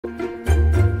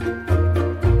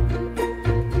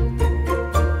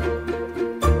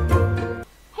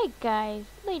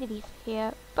Ladies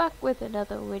here, back with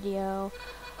another video.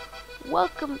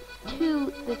 Welcome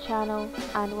to the channel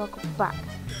and welcome back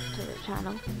to the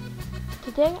channel.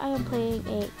 Today I am playing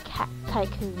a cat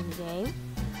tycoon game.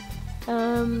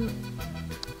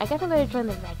 I guess I'm going to join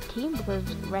the red team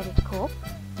because red is cool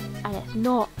and it's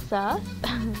not sus.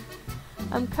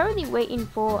 I'm currently waiting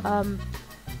for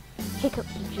Hiccup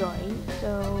to join,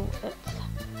 so let's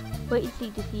wait and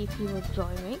see if he will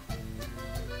join me.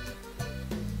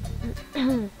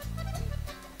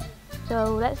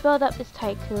 So let's build up this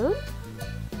tycoon.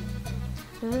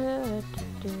 So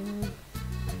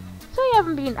I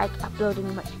haven't been like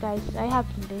uploading much, guys. I have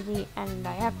been busy and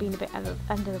I have been a bit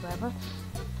under the weather,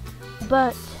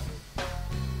 but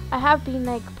I have been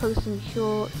like posting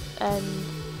shorts and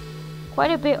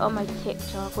quite a bit on my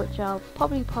TikTok, which I'll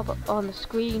probably pop up on the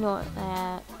screen, or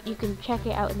you can check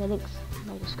it out in the links in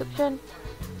my description.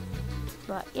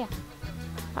 But yeah,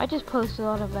 I just post a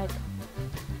lot of like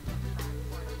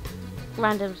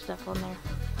random stuff on there.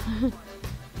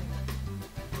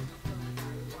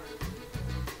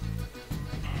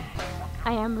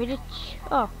 I am rich.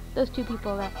 Oh, those two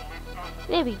people left.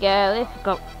 There we go. There we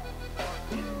go.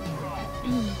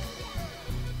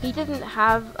 He doesn't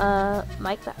have a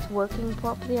mic that's working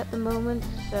properly at the moment,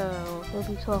 so he'll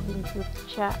be talking through the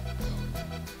chat.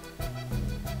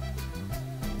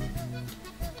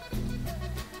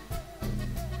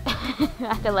 I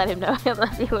have to let him know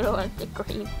unless he would want to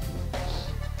green.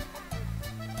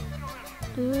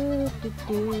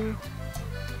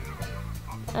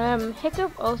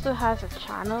 Hiccup also has a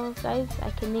channel, guys.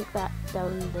 I can link that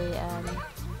down in the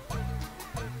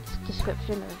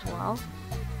description as well.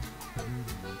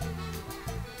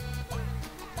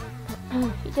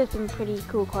 He does some pretty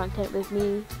cool content with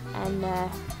me, and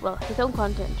well, his own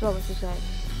content as well, which is like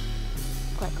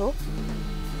quite cool.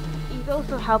 He's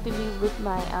also helping me with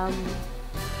my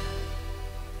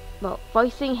well,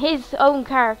 voicing his own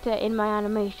character in my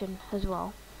animation as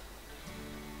well.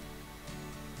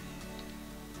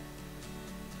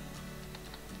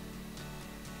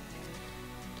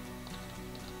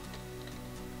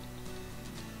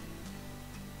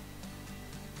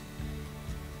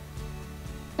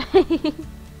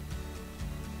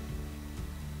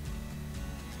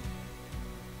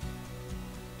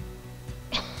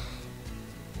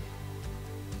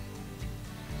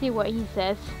 See what he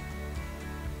says.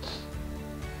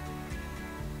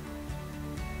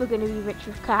 We're gonna be rich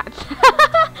with cats.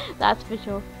 That's for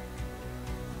sure.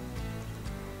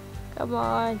 Come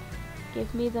on,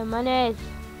 give me the monies.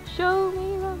 Show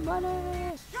me the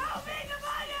money. Show me the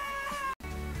money.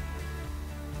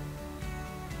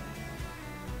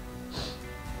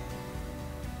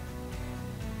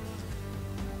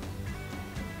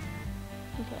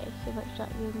 Okay, so much that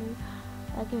give me.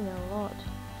 That gave me a lot.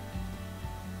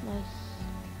 Nice.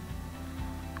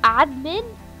 Admin?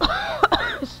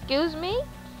 Excuse me?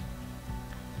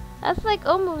 That's like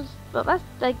almost, but that's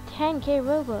like 10k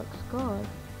Robux. God.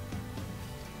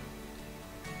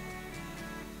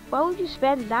 Why would you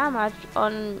spend that much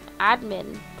on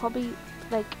admin? Probably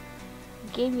like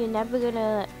a game you're never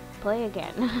gonna play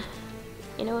again.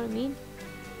 You know what I mean?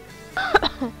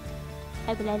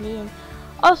 I blend in.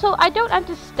 Also, I don't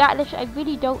understand. I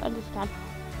really don't understand.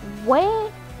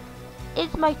 Where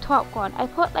is my top gone? I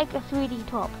put like a 3D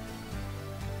top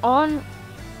on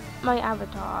my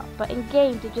avatar, but in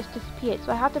games it just disappeared,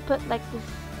 so I have to put like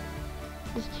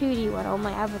this 2D one on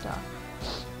my avatar.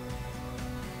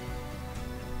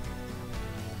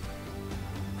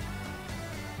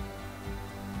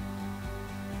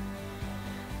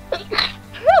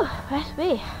 That's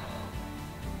me.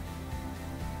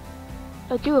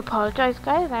 I do apologize,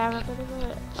 guys. I am a bit of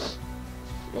a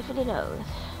sniffly nose.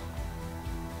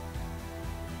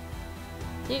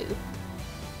 Dude.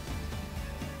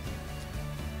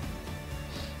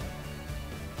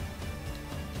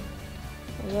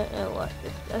 I don't know what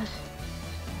this does.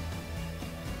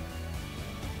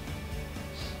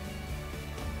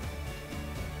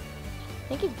 I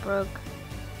think it's broke.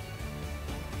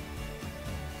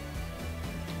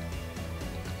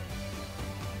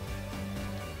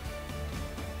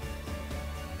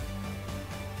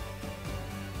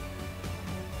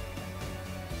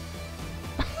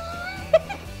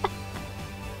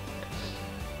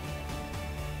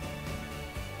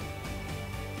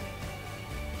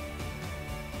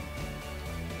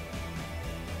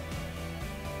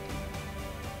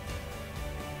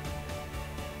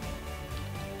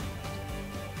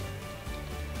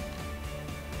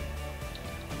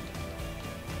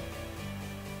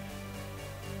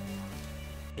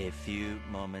 A few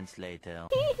moments later.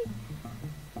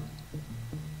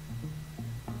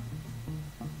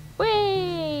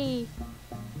 Whee!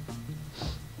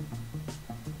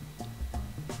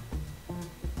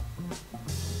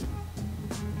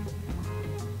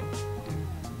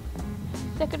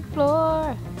 second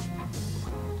floor.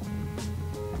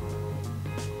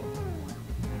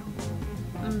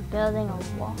 I'm building a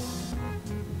wall.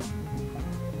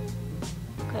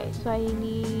 Okay, so I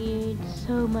need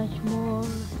so much more.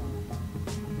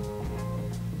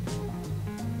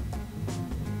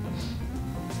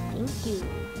 Thank you.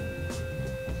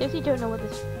 Seriously don't know what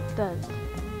this does.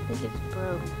 I think it's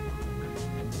broke.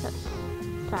 That's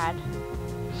sad.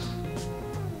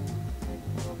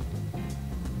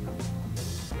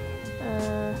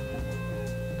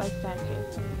 By statue.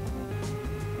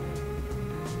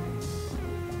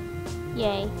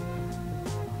 Yay.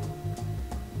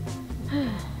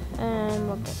 And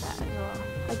we'll get that as well.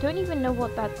 I don't even know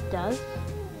what that does.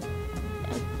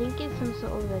 I think it's some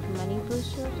sort of like money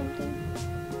booster or something.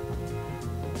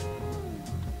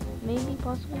 Maybe,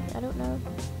 possibly, I don't know.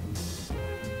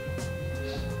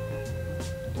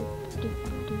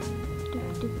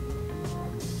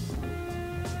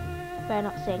 Better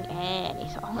not sing any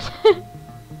songs.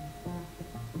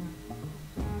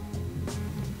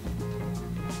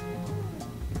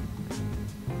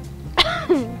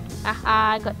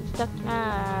 Haha, I got stuck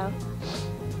now.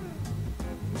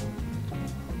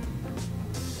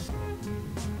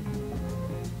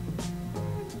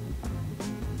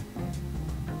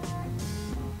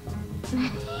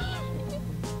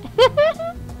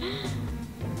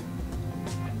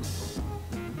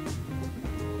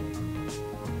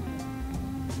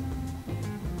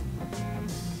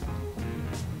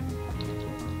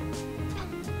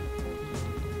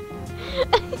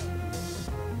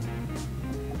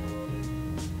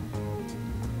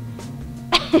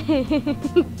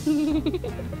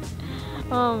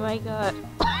 Oh my god.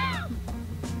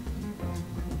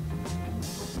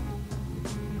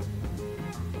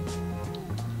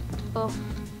 Oh.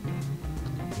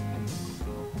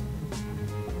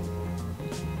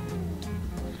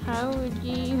 How would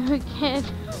you get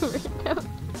rid of?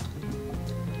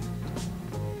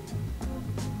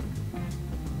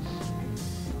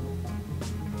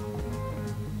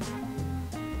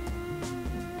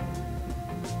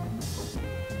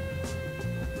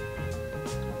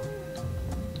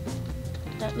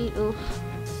 Let me oof.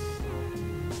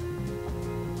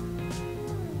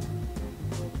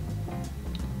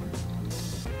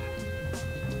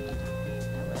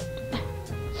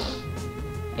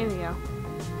 Here we go.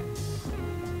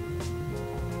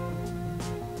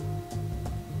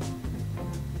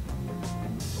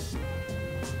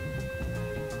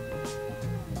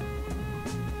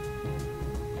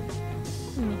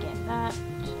 Let me get that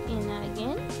in that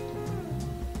again.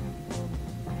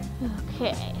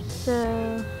 Okay,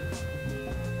 so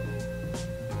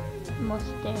more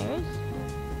stairs.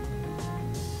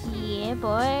 Yeah,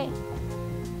 boy.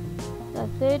 The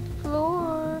third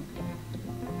floor.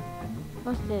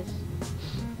 What's this?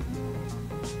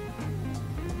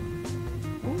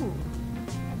 Ooh.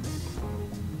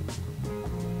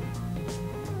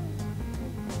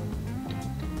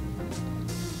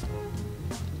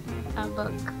 A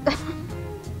book.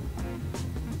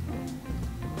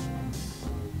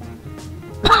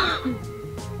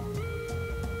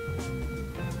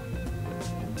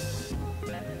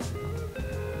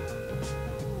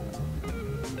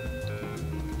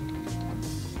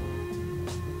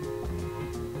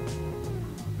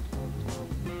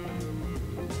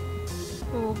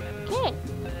 Okay.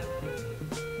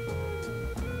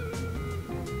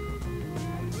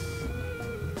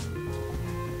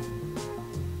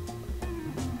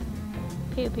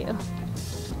 Pew pew.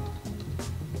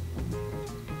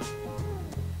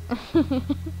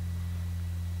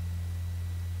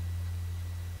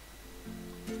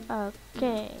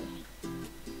 Okay.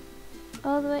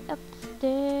 All the way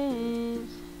upstairs.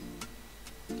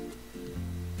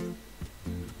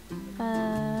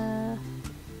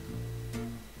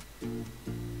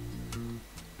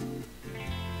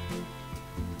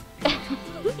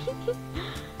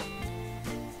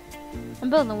 I'm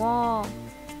building a wall.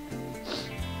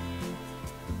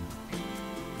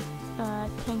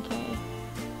 10k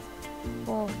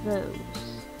for those.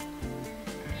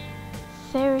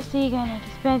 Seriously, getting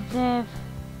expensive.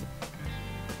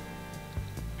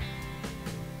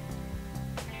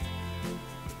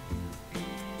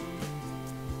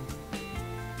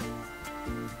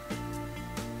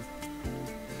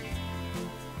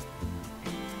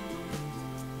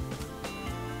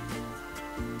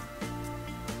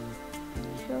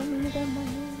 Show me the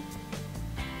money.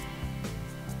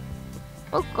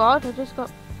 Oh god, I just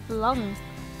got flung.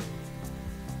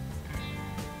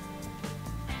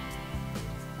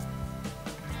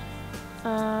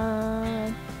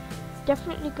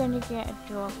 Definitely gonna get a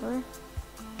dropper,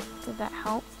 so that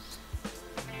helps.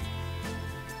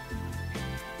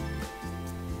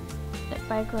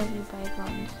 bygones be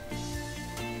bygones.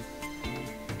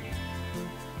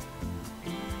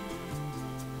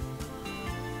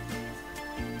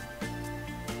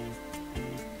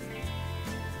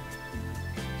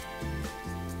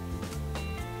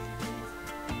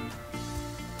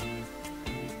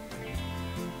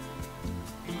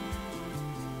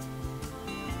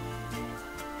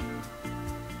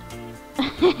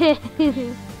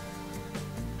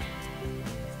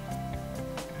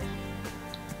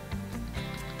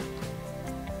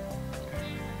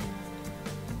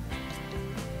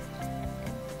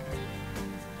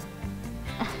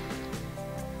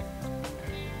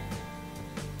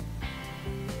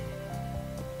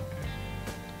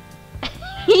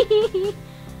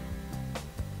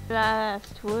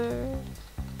 Last word.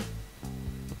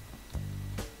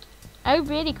 I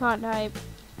really can't type.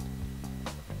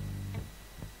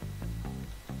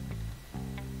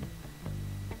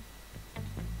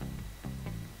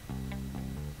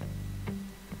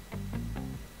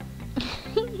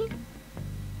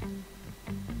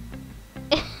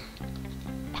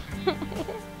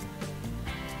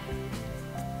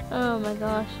 Oh my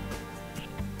gosh.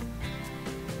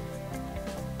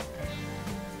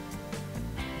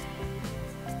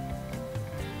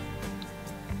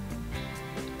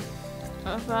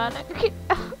 Oh god.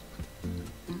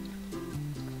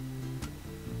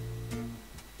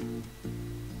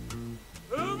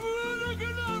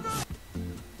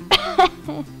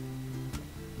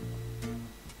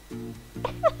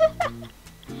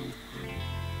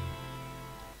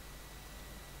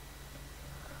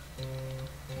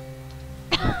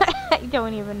 I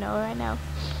don't even know right now.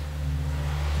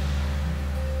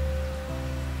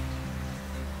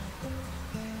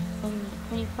 And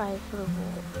 25 for the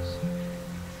walls.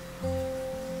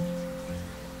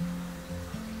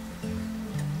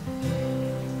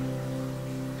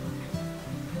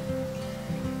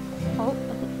 Oh, I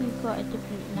think we've got a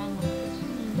different language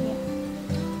in here.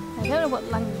 I don't know what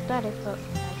language that is, but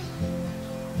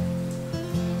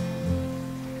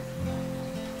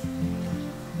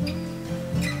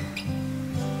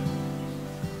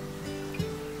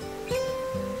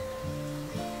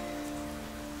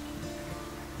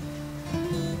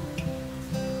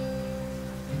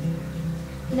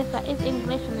and if that is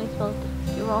English and they spelled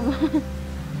it wrong.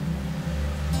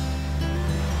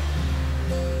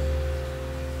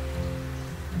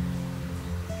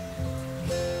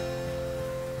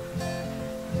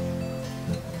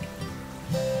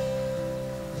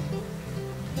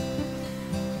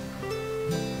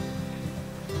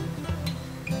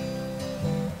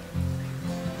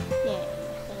 Yeah,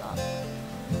 that's a lot.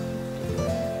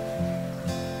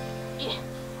 Yeah.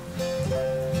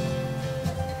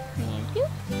 Thank you.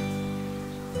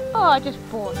 Oh, I just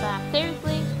bought that.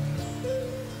 Seriously?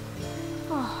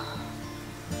 Oh.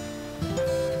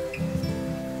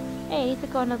 Hey, at least I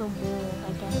got another wall,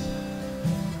 I guess.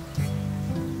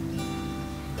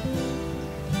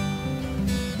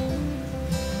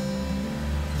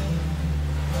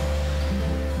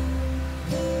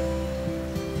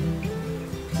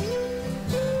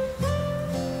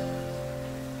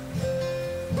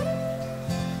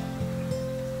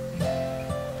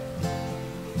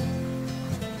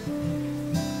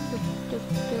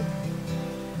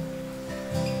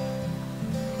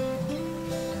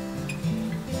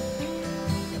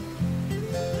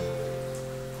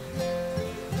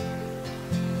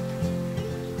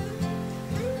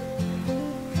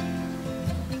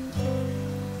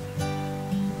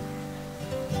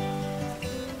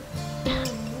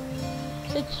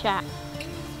 Good chat.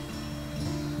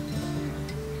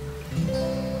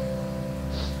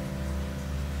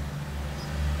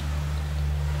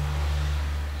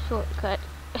 Shortcut.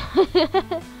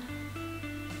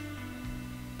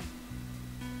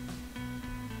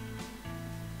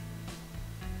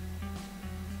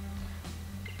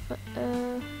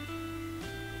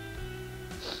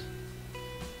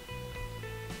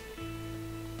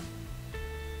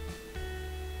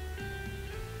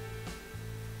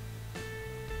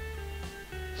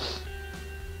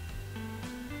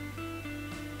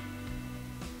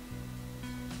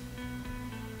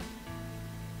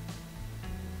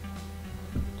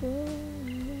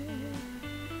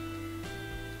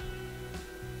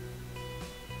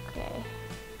 Okay.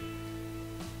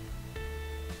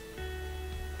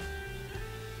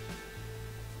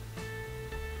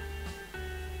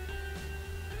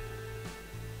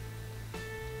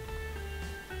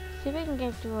 See if I can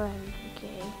get to one.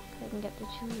 Okay, I can get the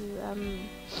two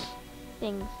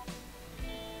things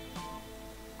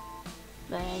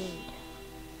that I need.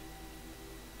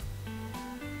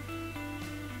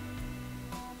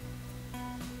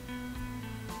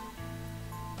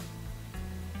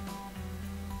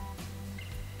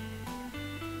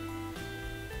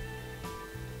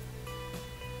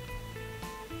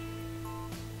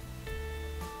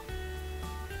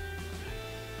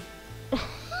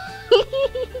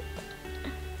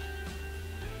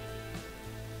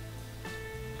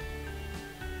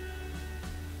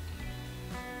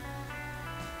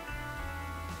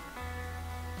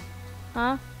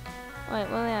 Huh? Wait,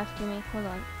 what are they asking me? Hold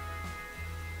on.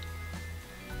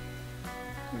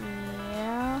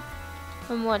 Yeah.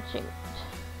 I'm watching.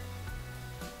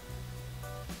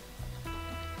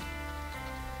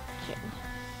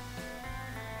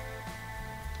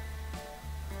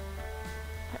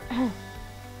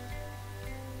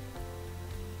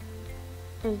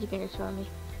 Is he gonna show me?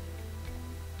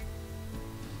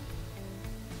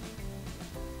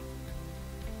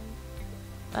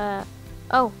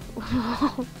 Oh.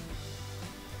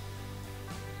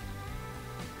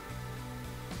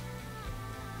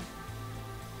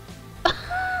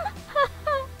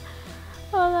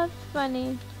 Oh, that's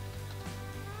funny.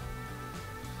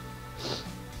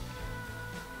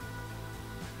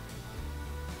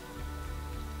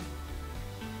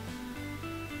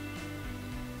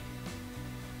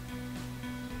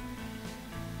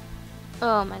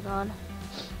 Oh my god.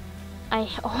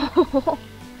 Oh.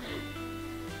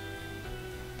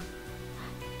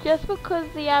 Just because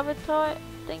the avatar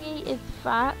thingy is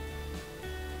fat.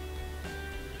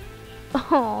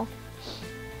 Oh.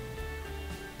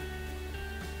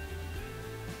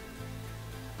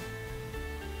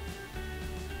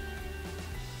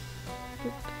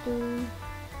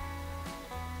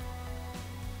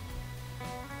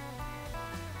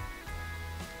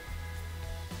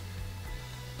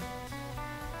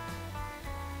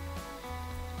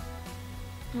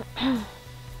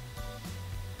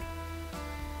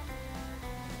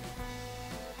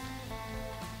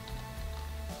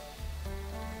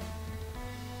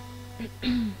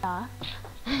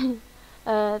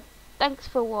 Thanks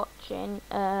for watching.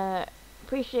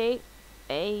 Appreciate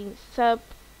a sub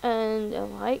and a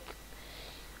like.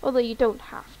 Although you don't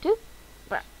have to,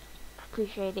 but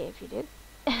appreciate it if you do.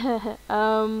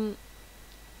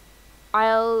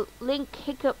 I'll link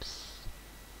Hiccup's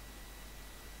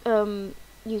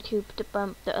YouTube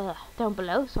down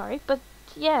below. Sorry, but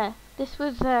yeah, this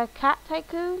was Cat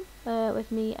Tycoon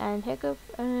with me and Hiccup,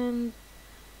 and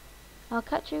I'll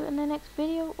catch you in the next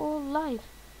video or live.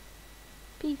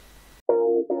 Peace.